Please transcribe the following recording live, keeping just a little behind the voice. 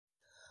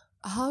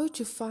How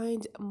to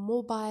find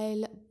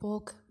mobile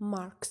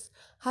bookmarks.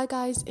 Hi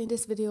guys, in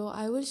this video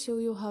I will show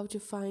you how to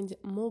find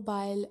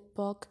mobile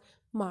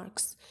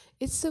bookmarks.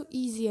 It's so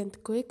easy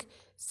and quick,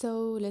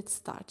 so let's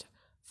start.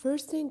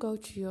 First thing, go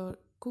to your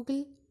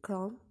Google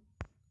Chrome,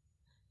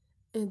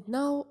 and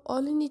now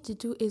all you need to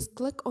do is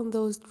click on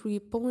those 3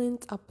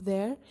 points up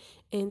there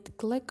and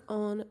click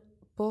on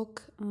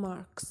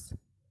bookmarks.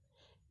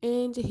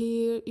 And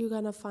here you're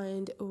gonna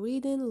find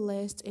reading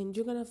list and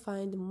you're gonna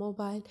find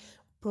mobile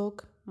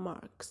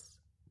bookmarks,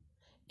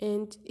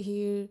 and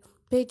here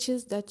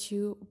pages that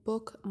you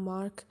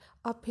bookmark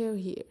appear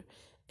here,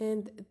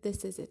 and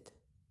this is it.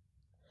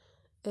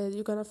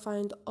 You're gonna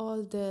find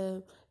all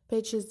the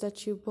pages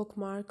that you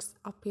bookmarks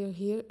appear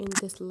here in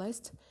this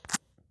list,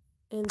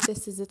 and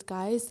this is it,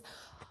 guys.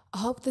 I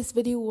hope this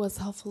video was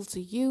helpful to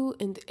you,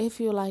 and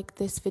if you like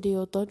this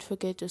video, don't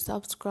forget to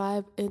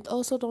subscribe and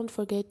also don't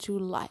forget to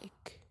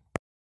like.